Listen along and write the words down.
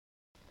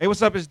Hey,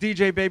 what's up? It's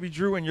DJ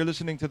Babeydrew, and you're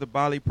listening to the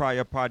Bali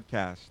Praya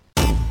podcast.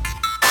 Hey!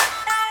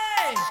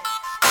 Hey!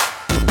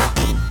 Hey!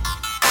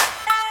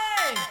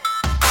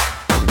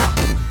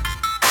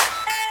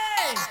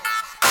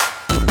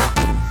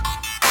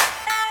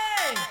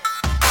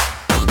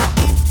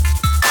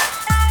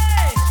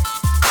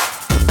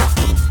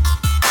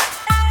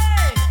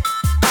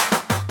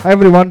 Hi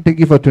everyone, thank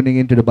you for tuning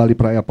in to the Bali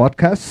Praya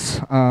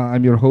podcast.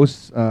 I'm your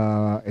host,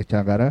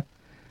 Echagara,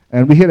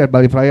 and we here at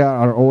Bali Praya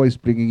are always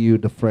bringing you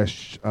the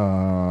fresh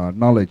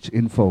knowledge,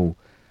 info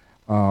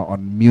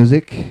on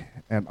music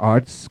and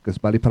arts, because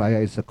Bali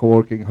Praya is a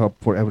co-working hub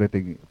for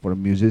everything, for a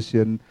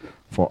musician,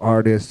 for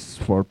artists,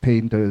 for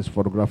painters,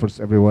 photographers,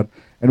 everyone.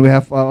 And we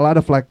have a lot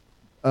of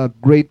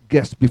great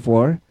guests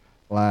before,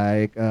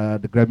 like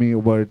the Grammy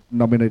Award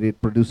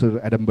nominated producer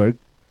Adam Berg,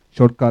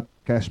 Shortcut,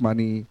 Cash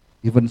Money,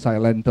 even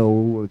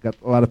Silento. We got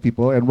a lot of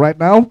people, and right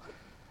now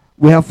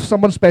we have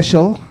someone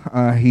special.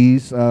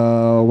 He's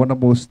one of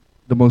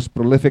the most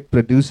prolific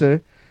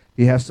producer.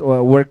 He has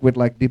worked with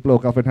like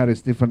Diplo, Calvin Harris,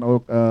 Steve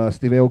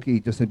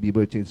Aoki, Justin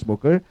Bieber,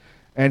 Chainsmoker,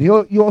 and he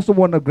also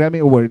won a Grammy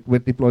Award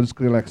with Diplo and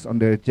Skrillex on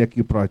their Check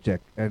You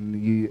project. And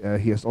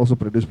he has also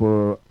produced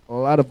for a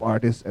lot of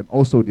artists and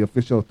also the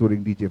official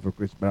touring DJ for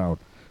Chris Brown.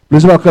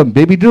 Please welcome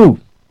Babeydrew.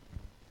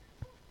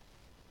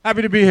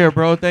 Happy to be here,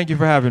 bro. Thank you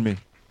for having me.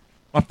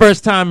 My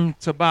first time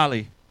to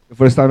Bali. The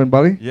first time in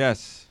Bali?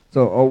 Yes.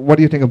 So what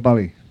do you think of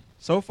Bali?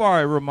 So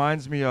far, it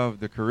reminds me of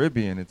the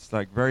Caribbean. It's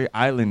like very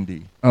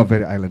islandy. Oh,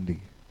 very islandy.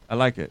 I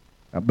like it.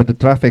 But the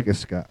traffic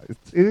is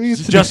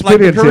it's just like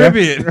the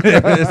Caribbean.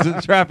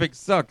 The traffic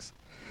sucks.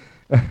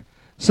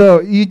 So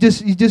you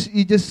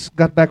just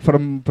got back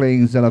from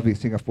playing Zelavi,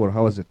 Singapore.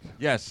 How was it?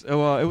 Yes.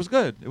 Well, it was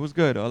good. It was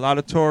good. A lot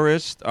of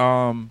tourists.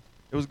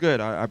 It was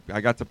good.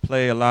 I got to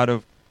play a lot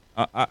of.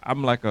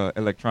 I'm like a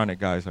electronic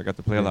guy, so I got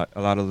to play a lot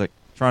of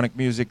electronic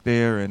music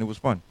there, and it was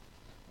fun.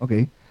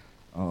 Okay.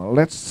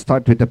 Let's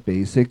start with the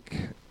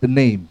basic. The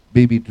name,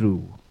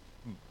 Babeydrew.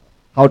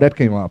 How that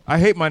came up? I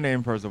hate my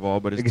name, first of all,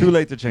 but it's too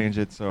late to change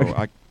it, so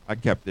I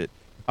kept it.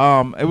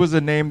 It was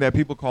a name that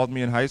people called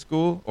me in high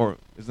school, or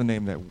it's a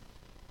name that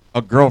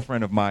a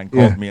girlfriend of mine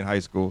called me in high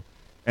school,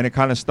 and it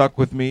kind of stuck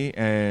with me,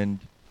 and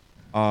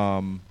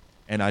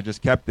I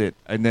just kept it.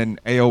 And then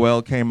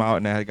AOL came out,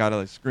 and I got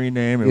a screen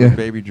name. It was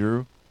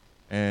Babeydrew,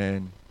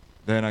 and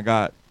then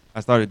I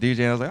started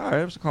DJing. I was like, all right,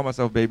 I'm just gonna call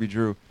myself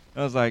Babeydrew.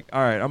 And I was like,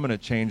 all right, I'm gonna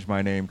change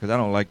my name because I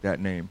don't like that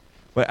name.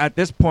 But at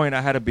this point, I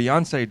had a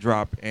Beyonce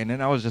drop, and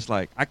then I was just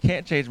like, I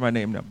can't change my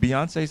name now.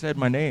 Beyonce said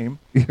my name,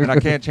 and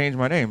I can't change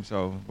my name,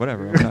 so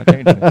whatever, I'm not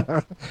changing it.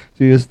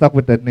 So you're stuck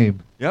with that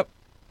name. Yep.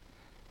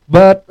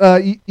 But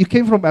you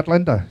came from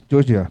Atlanta,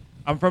 Georgia.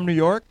 I'm from New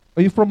York.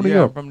 Are you from New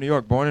York? I'm from New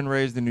York, born and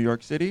raised in New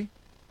York City,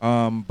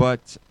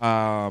 but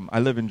I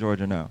live in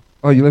Georgia now.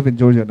 Oh, you live in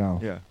Georgia now?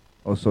 Yeah.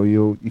 Oh, so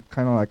you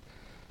kind of like,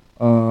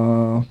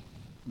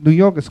 New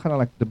York is kind of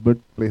like the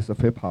birthplace of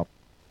hip-hop.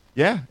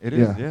 Yeah, it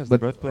is. Yeah, it's the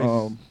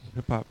birthplace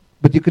hip-hop.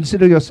 But you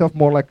consider yourself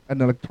more like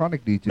an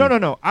electronic DJ?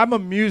 No. I'm a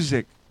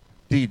music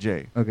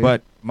DJ. Okay.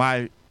 But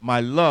my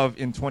love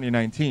in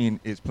 2019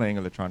 is playing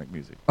electronic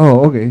music.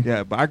 Oh, okay.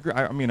 Yeah, but I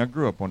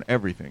grew up on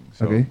everything.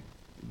 So. Okay.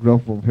 Grew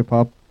up from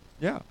hip-hop?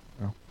 Yeah.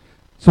 Oh.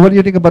 So what do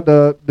you think about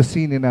the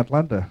scene in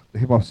Atlanta, the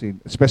hip-hop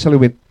scene, especially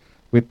with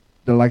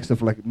the likes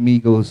of like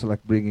Migos,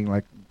 like bringing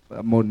like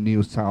more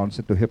new sounds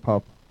into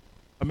hip-hop?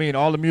 I mean,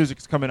 all the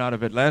music's coming out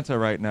of Atlanta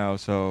right now,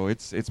 so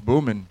it's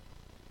booming.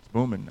 It's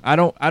booming. I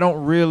don't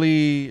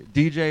really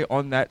DJ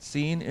on that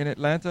scene in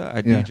Atlanta.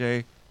 I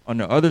DJ on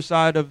the other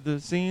side of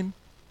the scene.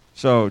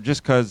 So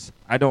just because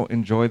I don't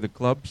enjoy the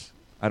clubs,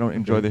 I don't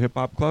enjoy the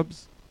hip-hop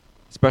clubs,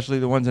 especially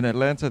the ones in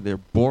Atlanta. They're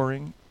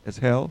boring as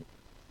hell.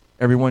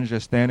 Everyone's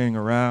just standing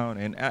around.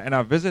 And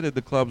I visited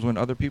the clubs when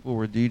other people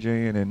were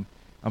DJing, and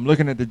I'm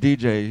looking at the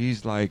DJ.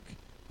 He's like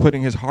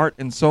putting his heart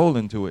and soul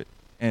into it.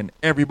 And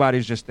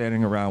everybody's just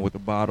standing around with a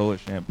bottle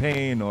of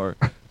champagne or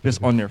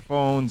just on their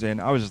phones.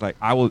 And I was just like,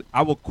 I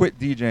will quit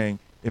DJing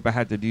if I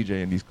had to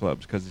DJ in these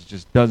clubs because it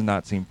just does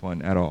not seem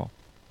fun at all.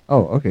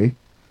 Oh, okay.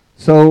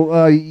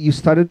 So you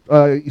started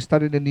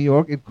in New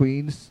York, in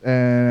Queens,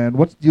 and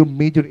what's your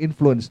major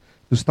influence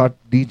to start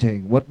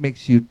DJing? What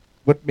makes you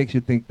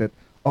think that,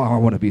 oh, I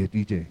want to be a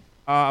DJ?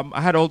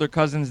 I had older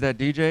cousins that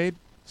DJ'd,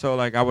 so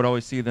like I would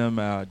always see them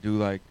do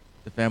like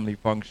the family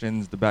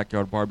functions, the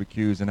backyard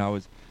barbecues, and I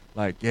was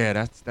like, yeah,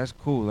 that's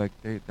cool. Like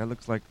that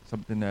looks like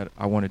something that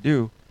I want to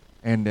do.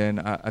 And then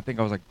I think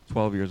I was like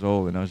 12 years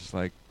old, and I was just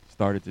like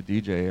started to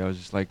DJ. I was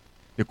just like,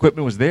 the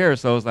equipment was there,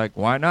 so I was like,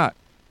 why not?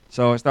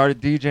 So I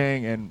started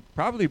DJing, and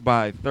probably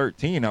by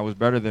 13, I was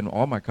better than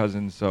all my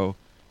cousins. So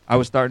I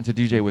was starting to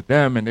DJ with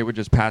them, and they would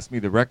just pass me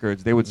the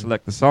records. They would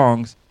select the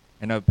songs,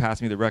 and they would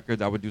pass me the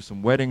records. I would do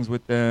some weddings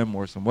with them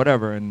or some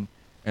whatever, and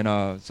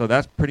so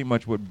that's pretty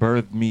much what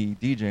birthed me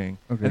DJing.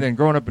 Okay. And then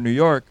growing up in New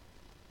York,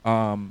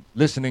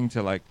 listening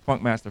to like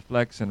Funkmaster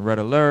Flex and Red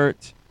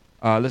Alert,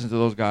 listen to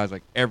those guys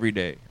like every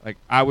day. Like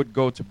I would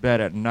go to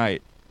bed at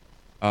night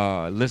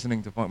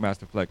listening to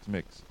Funkmaster Flex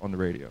mix on the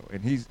radio,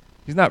 and he's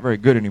not very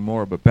good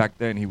anymore, but back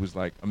then he was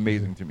like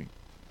amazing to me.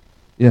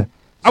 Yeah.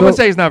 I wouldn't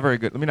say he's not very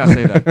good. Let me not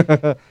say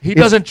that. He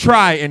doesn't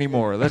try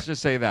anymore. Let's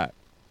just say that.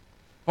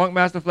 Funk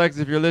Master Flex,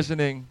 if you're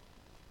listening,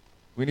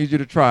 we need you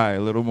to try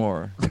a little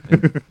more.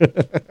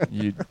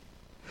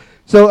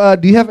 So,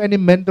 do you have any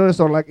mentors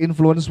or like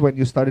influence when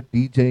you started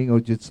DJing,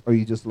 or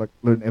you just like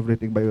learn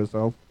everything by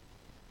yourself?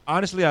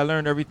 Honestly, I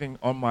learned everything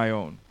on my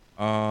own.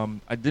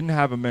 I didn't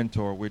have a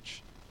mentor,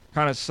 which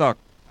kind of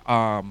sucked.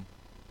 I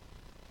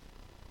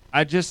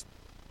just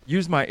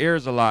used my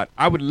ears a lot.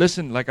 I would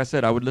listen, like I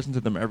said, I would listen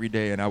to them every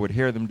day, and I would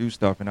hear them do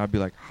stuff, and I'd be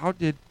like, how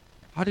did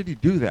he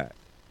do that?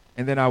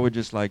 And then I would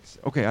just like,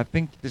 okay, I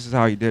think this is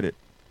how he did it.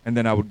 And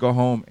then I would go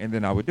home, and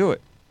then I would do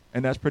it.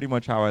 And that's pretty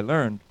much how I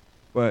learned.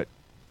 But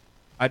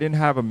I didn't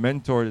have a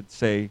mentor to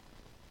say,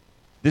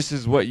 this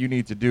is what you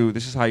need to do,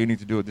 this is how you need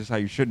to do it, this is how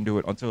you shouldn't do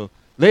it, until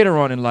later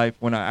on in life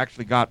when I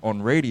actually got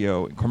on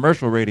radio,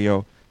 commercial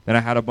radio, then I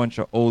had a bunch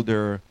of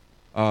older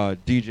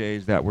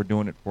DJs that were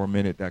doing it for a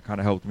minute that kind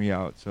of helped me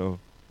out. So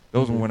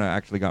those were when I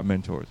actually got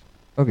mentors.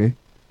 Okay.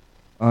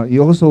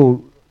 You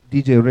also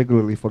DJ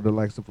regularly for the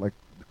likes of like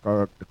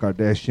the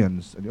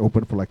Kardashians, and you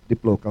open for like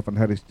Diplo, Calvin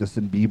Harris,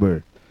 Justin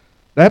Bieber.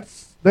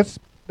 That's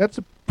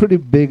a pretty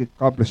big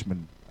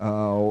accomplishment.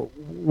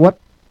 What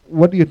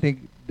do you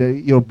think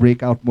your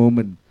breakout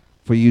moment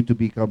for you to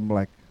become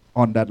like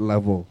on that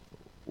level?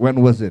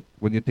 When was it?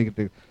 When you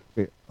think,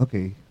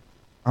 okay,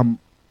 I'm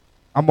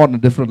on a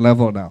different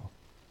level now.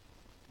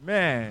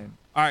 Man,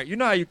 all right. You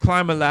know how you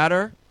climb a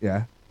ladder?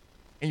 Yeah.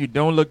 And you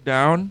don't look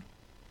down,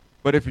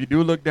 but if you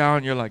do look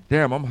down, you're like,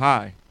 damn, I'm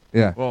high.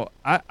 Yeah. Well,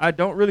 I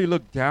don't really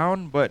look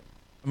down, but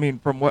I mean,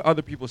 from what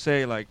other people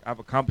say, like I've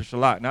accomplished a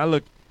lot. And I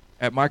look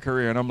at my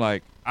career and I'm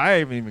like, I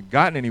haven't even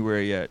gotten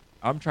anywhere yet.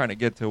 I'm trying to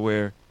get to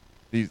where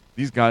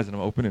these guys that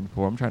I'm opening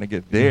for, I'm trying to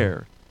get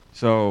there.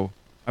 So,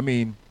 I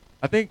mean,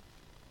 I think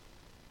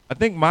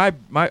my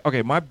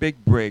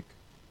big break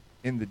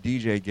in the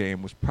DJ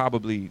game was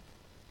probably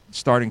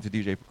starting to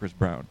DJ for Chris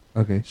Brown.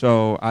 Okay.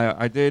 So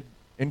I did,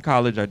 in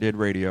college, I did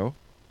radio.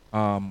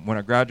 When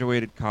I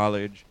graduated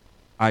college,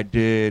 I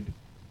did,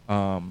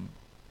 I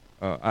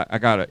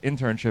got an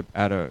internship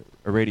at a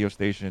radio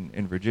station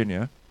in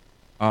Virginia.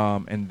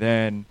 And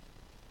then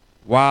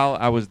while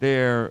I was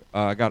there,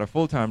 I got a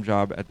full-time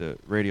job at the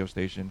radio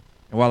station.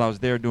 And while I was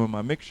there doing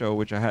my mix show,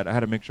 which I had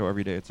a mix show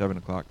every day at 7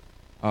 o'clock,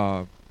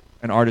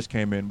 an artist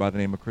came in by the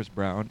name of Chris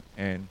Brown,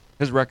 and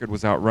his record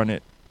was out, Run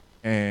It.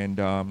 And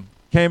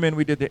came in,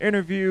 we did the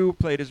interview,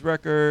 played his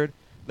record.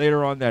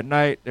 Later on that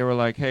night, they were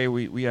like, hey,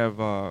 we have,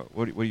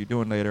 what are you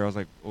doing later? I was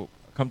like, well,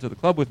 come to the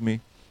club with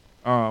me.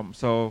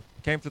 So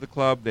came to the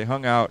club, they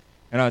hung out,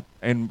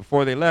 and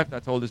before they left, I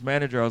told his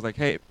manager, I was like,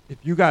 hey, if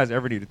you guys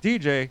ever need a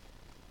DJ,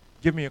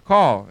 give me a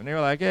call. And they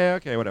were like, yeah,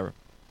 okay, whatever.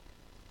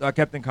 So I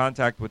kept in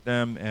contact with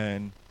them,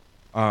 and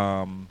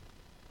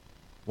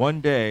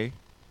one day,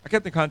 I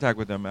kept in contact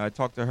with them, and I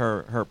talked to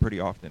her pretty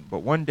often. But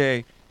one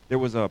day, there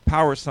was a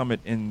power summit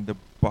in the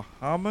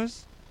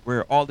Bahamas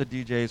where all the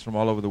DJs from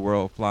all over the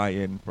world fly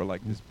in for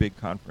like this big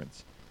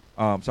conference.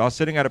 So I was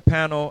sitting at a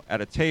panel at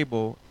a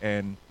table,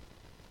 and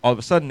all of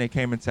a sudden they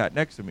came and sat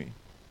next to me.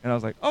 And I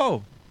was like,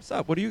 oh, what's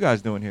up? What are you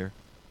guys doing here?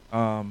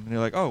 And they're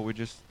like, oh, we're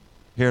just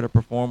here to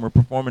perform. We're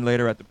performing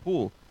later at the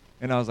pool.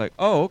 And I was like,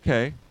 oh,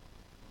 okay.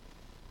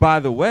 By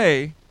the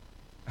way,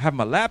 I have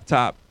my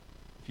laptop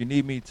if you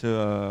need me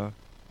to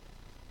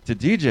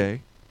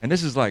DJ. And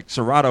this is like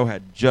Serato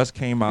had just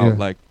came out. Yeah.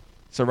 Like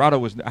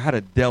Serato I had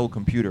a Dell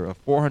computer, a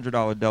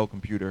 $400 Dell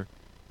computer,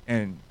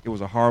 and it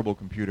was a horrible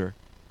computer.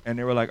 And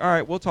they were like, all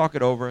right, we'll talk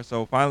it over.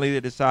 So finally they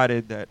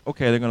decided that,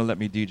 okay, they're going to let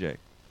me DJ.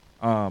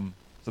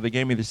 So they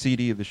gave me the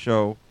CD of the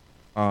show,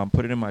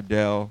 put it in my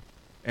Dell.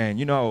 And,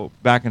 you know,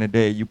 back in the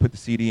day, you put the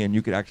CD in,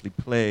 you could actually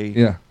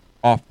play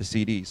off the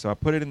CD. So I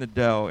put it in the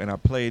Dell, and I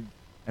played,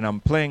 and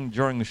I'm playing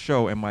during the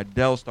show, and my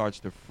Dell starts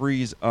to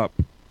freeze up.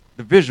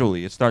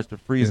 Visually, it starts to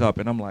freeze up,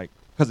 and I'm like,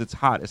 because it's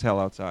hot as hell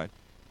outside.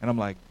 And I'm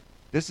like,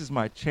 this is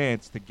my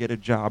chance to get a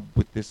job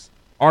with this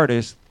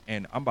artist,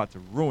 and I'm about to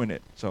ruin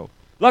it. So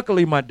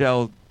luckily, my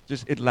Dell,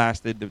 it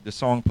lasted. The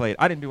song played.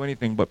 I didn't do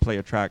anything but play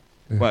a track,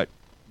 but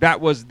that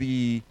was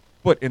the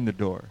foot in the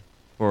door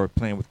for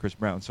playing with Chris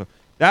Brown. So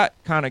that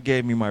kind of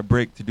gave me my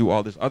break to do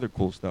all this other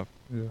cool stuff.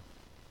 Yeah.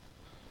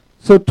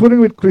 So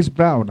touring with Chris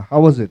Brown, how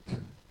was it?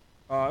 It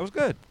was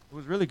good. It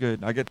was really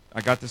good. I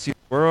got to see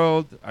the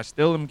world. I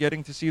still am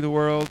getting to see the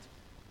world.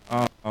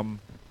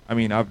 I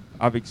mean,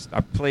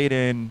 I've played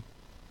in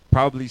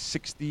probably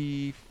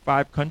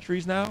 65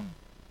 countries now.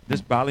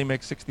 This Bali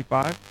makes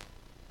 65.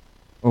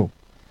 Oh,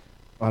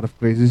 a lot of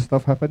crazy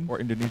stuff happened. Or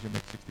Indonesia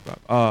makes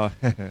 65.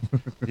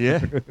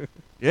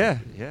 Yeah.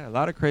 A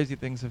lot of crazy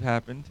things have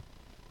happened.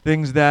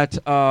 Things that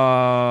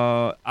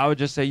I would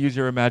just say use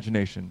your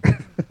imagination.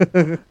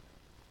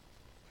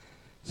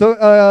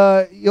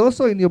 So you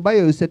also in your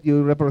bio you said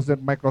you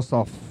represent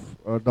Microsoft,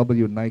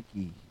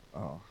 Nike.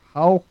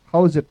 How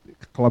is it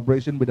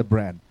collaboration with a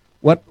brand?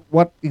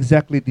 What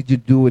exactly did you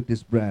do with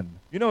this brand?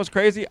 You know, it's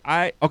crazy.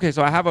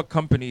 So I have a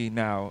company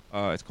now.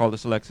 It's called the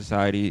Select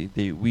Society.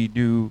 We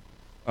do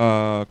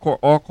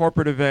all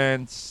corporate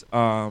events,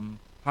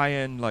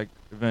 high-end like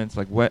events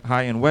like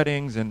high-end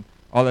weddings, and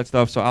all that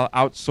stuff. So I'll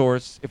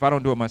outsource. If I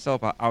don't do it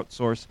myself, I'll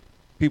outsource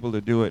people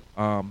to do it.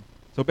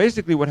 So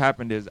basically what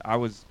happened is I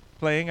was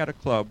playing at a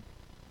club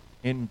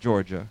in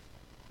Georgia,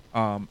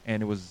 and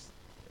it was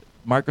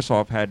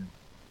Microsoft had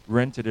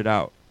rented it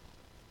out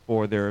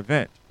for their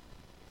event.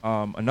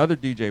 Another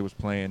DJ was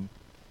playing,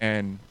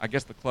 and I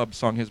guess the club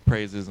sung his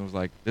praises and was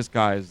like, "This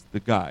guy is the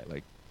guy.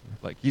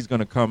 Like he's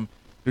gonna come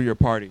do your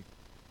party."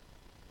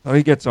 So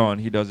he gets on,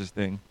 he does his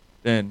thing.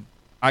 Then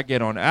I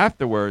get on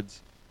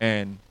afterwards,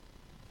 and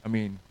I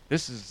mean,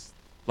 this is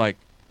like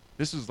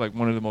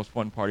one of the most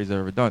fun parties I've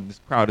ever done. This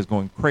crowd is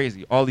going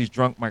crazy. All these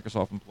drunk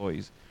Microsoft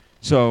employees.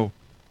 So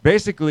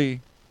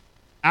basically,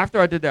 after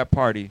I did that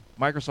party,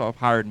 Microsoft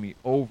hired me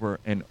over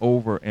and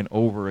over and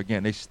over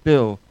again. They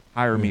still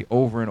hire me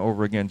over and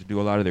over again to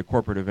do a lot of their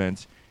corporate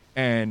events.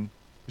 And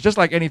it's just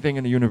like anything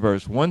in the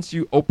universe. Once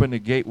you open the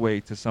gateway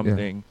to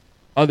something,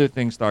 other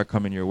things start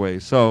coming your way.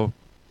 So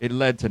it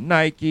led to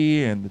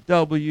Nike and the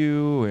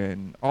W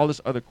and all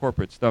this other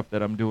corporate stuff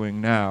that I'm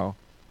doing now.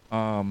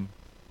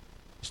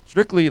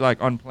 Strictly like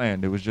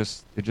unplanned. It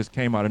just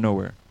came out of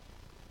nowhere.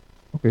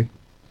 Okay.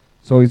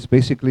 So it's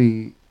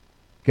basically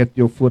get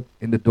your foot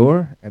in the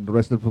door and the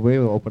rest of the way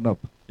will open up.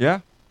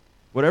 Yeah.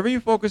 Whatever you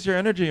focus your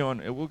energy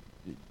on,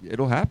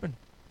 it'll happen.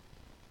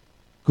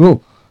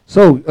 Cool.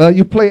 So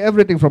you play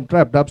everything from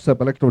trap, dubstep,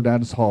 electro,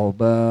 dance hall.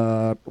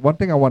 But one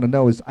thing I want to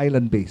know is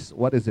island bass.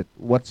 What is it?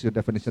 What's your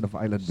definition of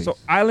island bass? So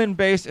island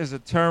bass is a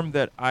term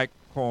that I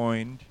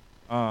coined.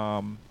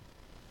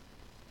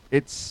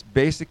 It's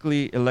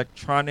basically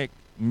electronic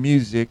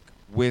music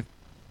with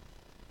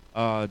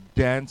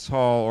dance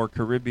hall or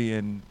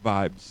Caribbean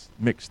vibes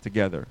mixed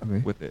together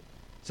with it.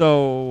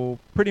 So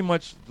pretty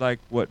much like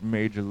what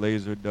Major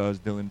Lazer does,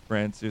 Dylan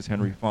Francis,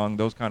 Henry Fong,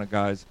 those kind of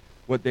guys,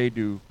 what they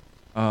do.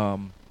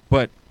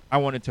 But I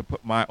wanted to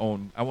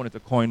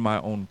coin my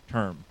own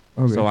term.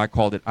 Okay. So I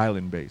called it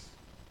island bass.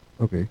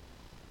 Okay.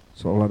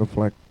 So a lot of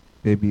like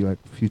maybe like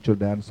future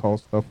dance hall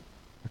stuff,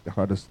 like the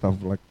hardest stuff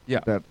like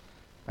that.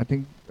 I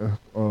think I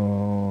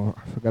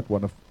forgot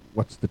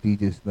what's the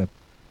DJ's name.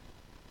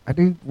 I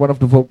think one of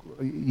the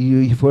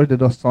you've heard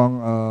the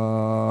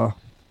song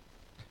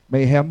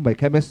Mayhem by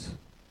Chemist,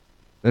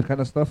 that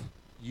kind of stuff.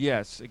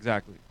 Yes,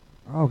 exactly.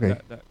 Okay,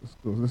 that's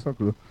cool. That's not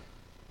cool.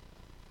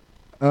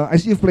 I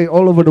see you've played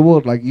all over the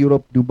world, like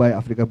Europe, Dubai,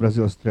 Africa,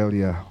 Brazil,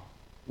 Australia.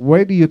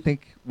 Where do you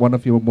think one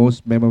of your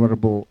most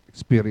memorable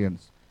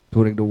experience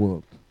touring the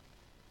world?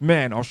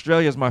 Man,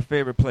 Australia is my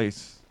favorite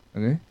place.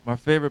 Okay. My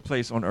favorite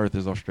place on earth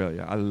is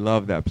Australia. I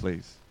love that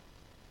place.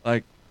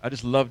 Like, I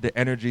just love the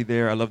energy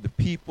there. I love the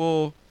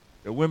people.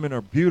 The women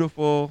are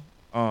beautiful.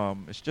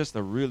 It's just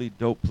a really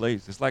dope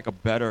place. It's like a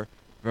better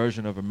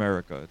version of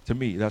America. To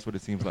me, that's what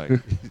it seems like.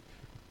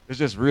 It's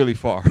just really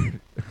far.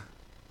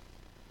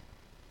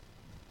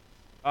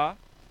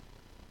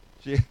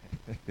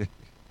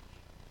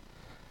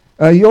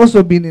 You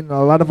also been in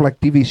a lot of like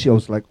TV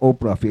shows like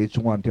Oprah,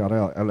 VH1,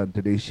 TRL, Ellen,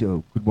 Today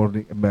Show, Good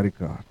Morning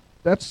America.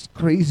 That's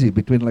crazy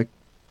between like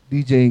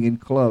DJing in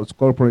clubs,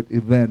 corporate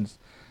events,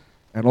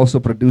 and also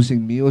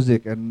producing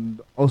music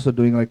and also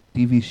doing like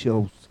TV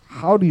shows.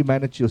 How do you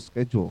manage your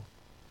schedule?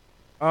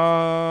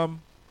 I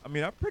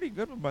mean, I'm pretty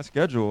good with my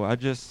schedule. I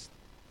just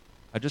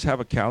have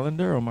a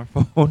calendar on my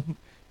phone.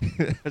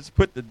 I just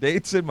put the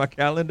dates in my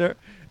calendar,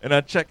 and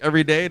I check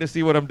every day to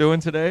see what I'm doing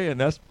today,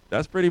 and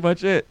that's pretty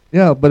much it.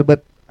 Yeah,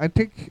 but I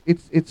think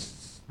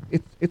it's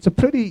a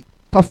pretty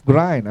tough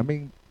grind. I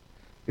mean,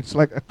 it's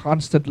like a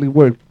constantly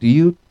work. Do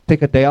you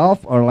take a day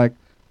off, or like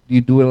do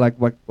you do it like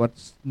what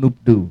Snoop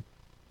do?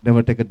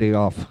 Never take a day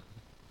off.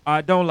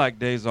 I don't like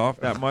days off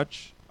that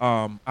much.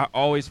 I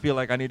always feel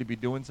like I need to be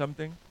doing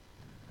something,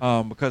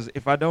 because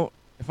if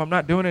I'm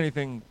not doing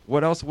anything,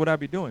 what else would I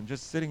be doing?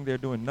 Just sitting there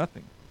doing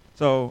nothing.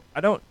 So I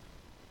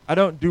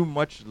don't do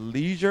much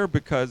leisure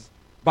because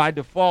by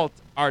default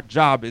our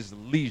job is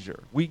leisure.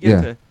 We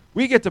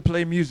get to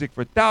play music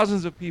for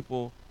thousands of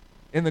people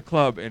in the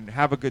club and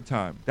have a good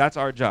time. That's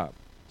our job.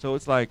 So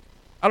it's like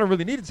I don't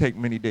really need to take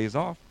many days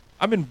off.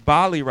 I'm in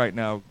Bali right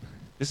now.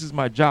 This is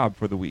my job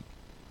for the week,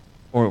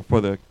 or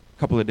for the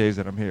couple of days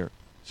that I'm here.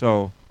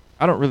 So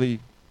I don't really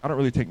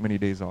take many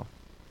days off.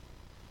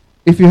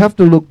 If you have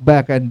to look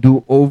back and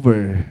do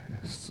over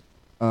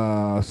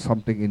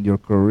something in your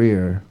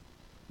career,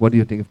 what do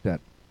you think of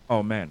that?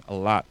 Oh man, a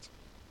lot.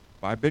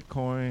 Buy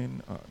Bitcoin.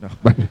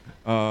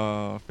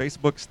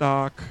 Facebook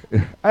stock.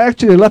 I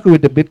actually lucky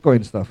with the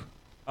Bitcoin stuff.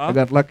 I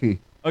got lucky.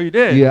 Oh, you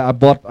did? Yeah, I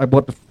bought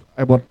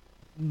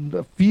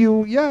a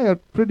few. Yeah,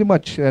 pretty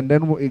much. And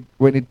then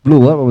when it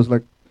blew up, I was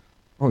like,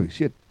 "Holy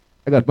shit!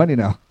 I got money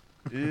now."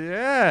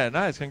 Yeah,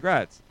 nice.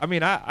 Congrats. I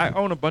mean, I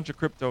own a bunch of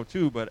crypto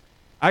too, but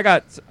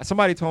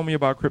somebody told me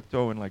about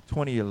crypto in like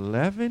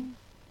 2011.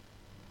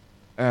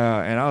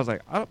 And I was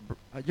like,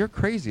 you're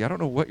crazy. I don't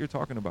know what you're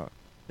talking about.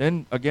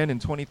 Then again in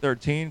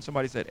 2013,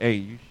 somebody said, hey,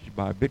 you should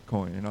buy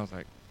Bitcoin. And I was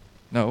like,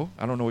 no,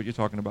 I don't know what you're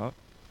talking about.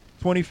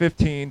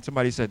 2015,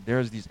 somebody said,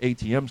 there's these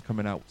ATMs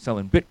coming out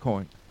selling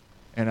Bitcoin.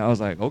 And I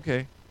was like,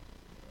 okay,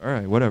 all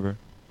right, whatever.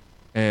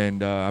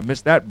 And I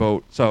missed that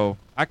boat. So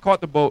I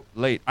caught the boat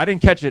late. I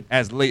didn't catch it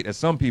as late as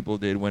some people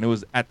did when it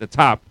was at the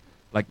top,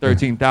 like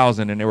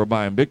 13,000, and they were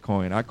buying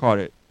Bitcoin. I caught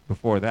it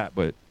before that,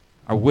 but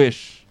I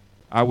wish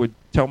I would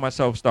tell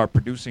myself start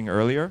producing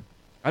earlier.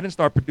 I didn't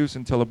start producing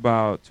until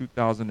about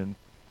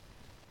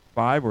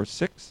 2005 or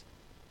 6.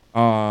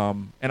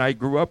 And I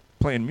grew up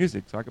playing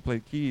music, so I could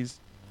play keys.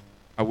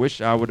 I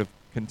wish I would have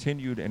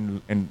continued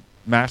and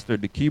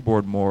mastered the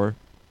keyboard more.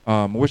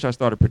 I wish I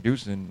started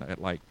producing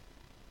at like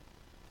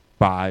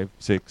 5,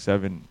 6,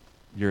 7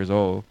 years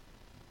old.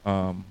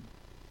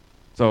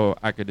 So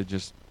I could have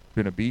just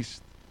been a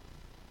beast.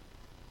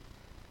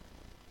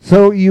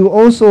 So you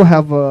also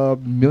have a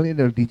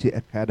Millionaire DJ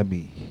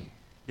Academy.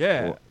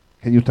 Yeah.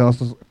 Can you tell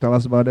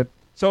us about it?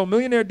 So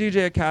Millionaire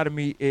DJ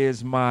Academy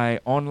is my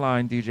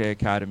online DJ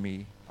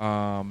academy.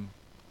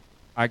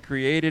 I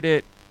created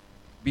it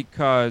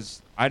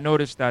because I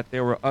noticed that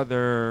there were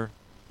other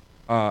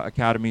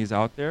academies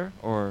out there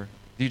or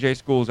DJ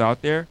schools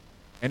out there,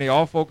 and they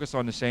all focus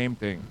on the same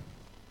thing,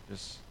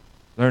 just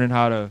learning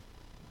how to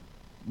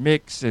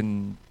mix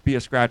and be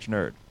a scratch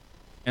nerd.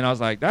 And I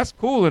was like, that's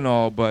cool and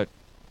all, but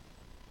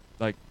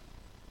like,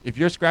 if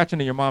you're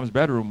scratching in your mom's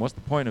bedroom, what's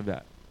the point of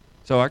that?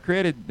 So I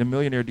created the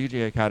Millionaire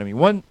DJ Academy.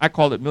 One, I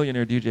called it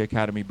Millionaire DJ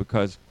Academy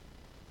because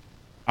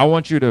I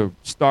want you to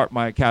start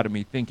my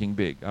academy thinking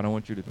big. I don't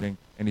want you to think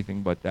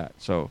anything but that.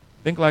 So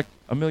think like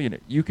a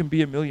millionaire. You can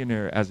be a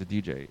millionaire as a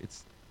DJ.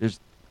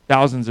 There's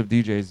thousands of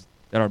DJs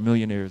that are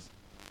millionaires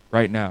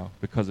right now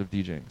because of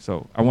DJing.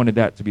 So I wanted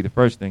that to be the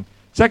first thing.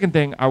 Second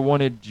thing, I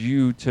wanted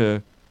you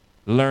to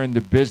learn the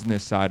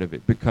business side of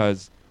it,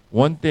 because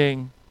one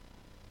thing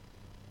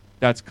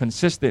that's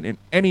consistent in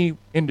any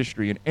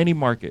industry, in any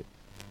market,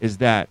 is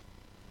that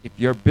if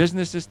your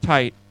business is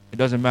tight, it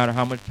doesn't matter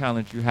how much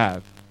talent you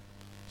have.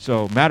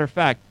 So matter of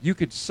fact, you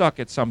could suck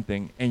at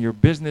something and your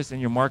business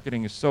and your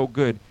marketing is so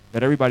good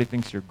that everybody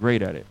thinks you're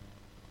great at it.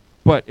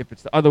 But if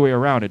it's the other way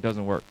around, it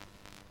doesn't work.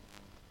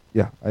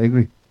 Yeah, I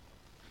agree.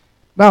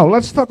 Now,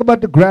 let's talk about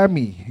the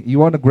Grammy. You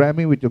won a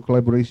Grammy with your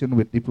collaboration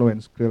with Diplo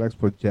and Skrillex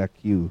for Jack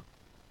U.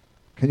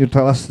 Can you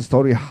tell us the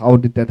story? How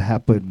did that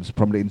happen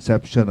from the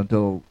inception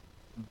until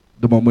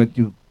the moment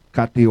you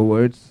got the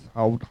awards?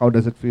 How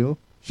does it feel?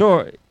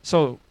 Sure.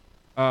 So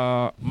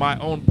my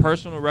own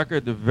personal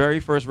record, the very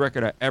first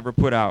record I ever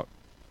put out,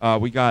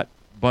 we got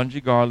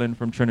Bungie Garland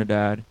from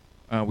Trinidad.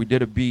 We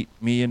did a beat,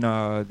 me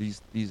and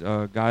these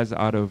guys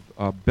out of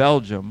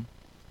Belgium,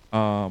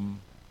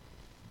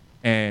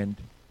 and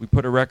we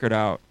put a record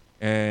out,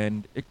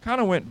 and it kind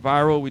of went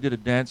viral. We did a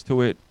dance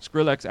to it.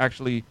 Skrillex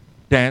actually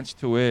danced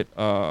to it.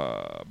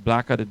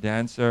 Blacka the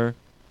Dancer,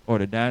 or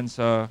the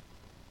Dancer,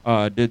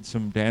 did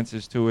some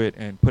dances to it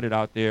and put it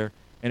out there.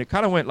 And it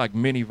kind of went like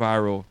mini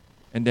viral.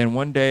 And then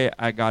one day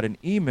I got an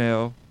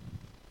email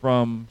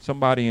from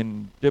somebody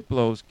in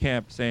Diplo's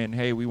camp saying,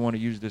 hey, we want to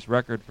use this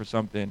record for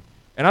something.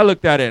 And I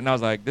looked at it and I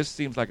was like, this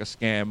seems like a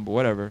scam, but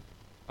whatever.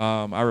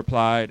 I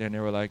replied and they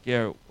were like,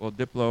 yeah, well,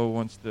 Diplo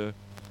wants to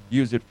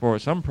use it for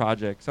some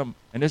project. And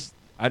this,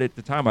 at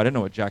the time, I didn't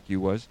know what Jack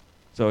U was.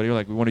 So they were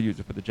like, we want to use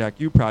it for the Jack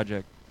U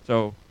project.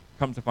 So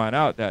come to find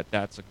out that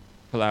that's a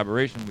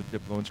collaboration with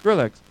Diplo and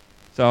Skrillex.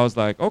 So I was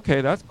like,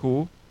 okay, that's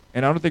cool.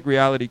 And I don't think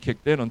reality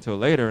kicked in until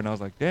later. And I was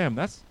like, damn,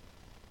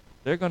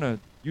 they're going to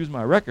use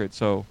my record.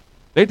 So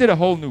they did a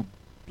whole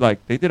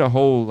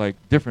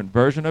different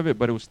version of it,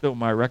 but it was still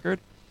my record.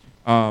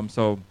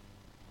 So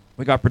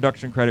we got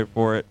production credit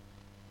for it.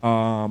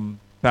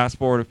 Fast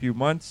forward a few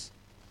months,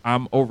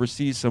 I'm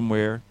overseas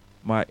somewhere.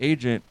 My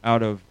agent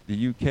out of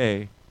the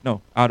UK,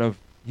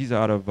 he's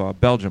out of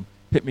Belgium,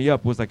 hit me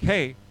up, was like,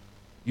 hey,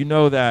 you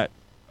know that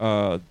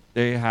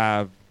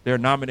they're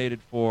nominated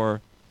for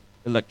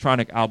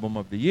Electronic Album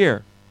of the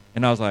Year.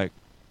 And I was like,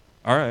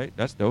 all right,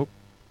 that's dope.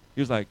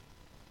 He was like,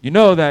 you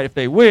know that if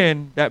they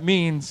win, that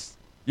means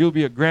you'll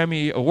be a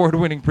Grammy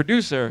award-winning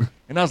producer.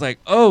 And I was like,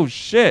 oh,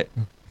 shit.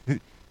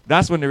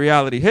 That's when the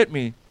reality hit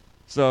me.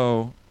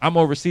 So I'm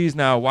overseas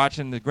now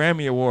watching the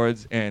Grammy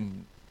Awards,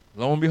 and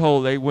lo and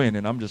behold, they win.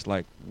 And I'm just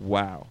like,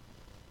 wow.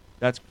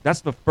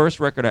 That's the first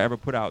record I ever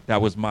put out that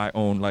was my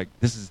own. Like,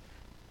 this is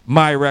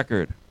my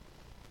record.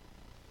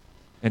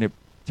 And it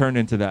turned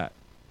into that.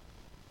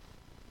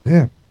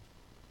 Yeah.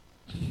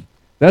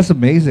 That's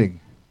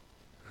amazing.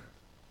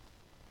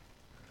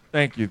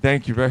 Thank you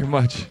very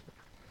much.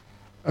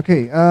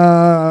 Okay,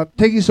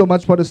 thank you so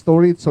much for the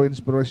story. It's so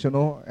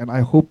inspirational, and I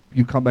hope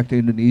you come back to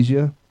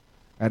Indonesia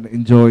and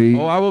enjoy.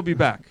 Oh, I will be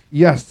back.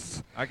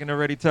 Yes. I can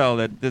already tell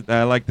that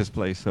I like this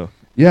place. So.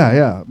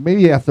 Yeah.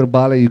 Maybe after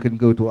Bali, you can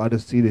go to other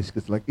cities,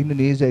 because like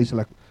Indonesia is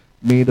like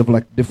made of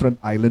like different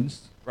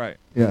islands. Right.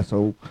 Yeah.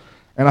 So,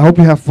 and I hope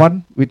you have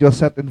fun with your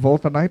set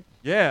involved tonight.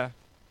 Yeah.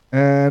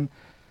 And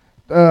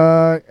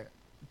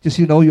just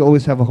you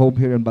always have a home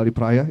here in Bali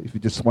Praya. If you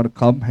just want to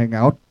come, hang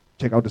out,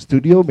 check out the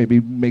studio,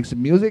 maybe make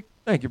some music.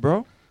 Thank you,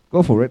 bro.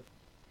 Go for it.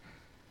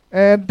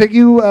 And thank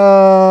you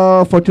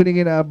for tuning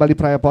in Bali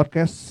Praya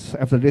podcast.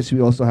 After this, we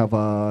also have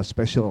a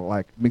special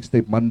like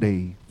Mixtape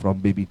Monday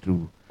from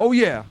Babeydrew. Oh,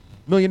 yeah.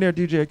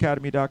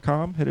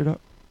 MillionaireDJAcademy.com. Hit it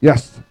up.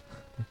 Yes.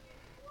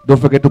 Don't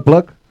forget to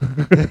plug.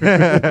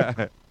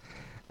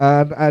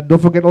 And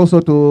don't forget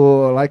also to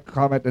like,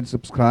 comment, and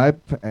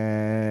subscribe.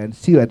 And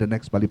see you at the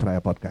next Bali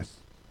Praya podcast.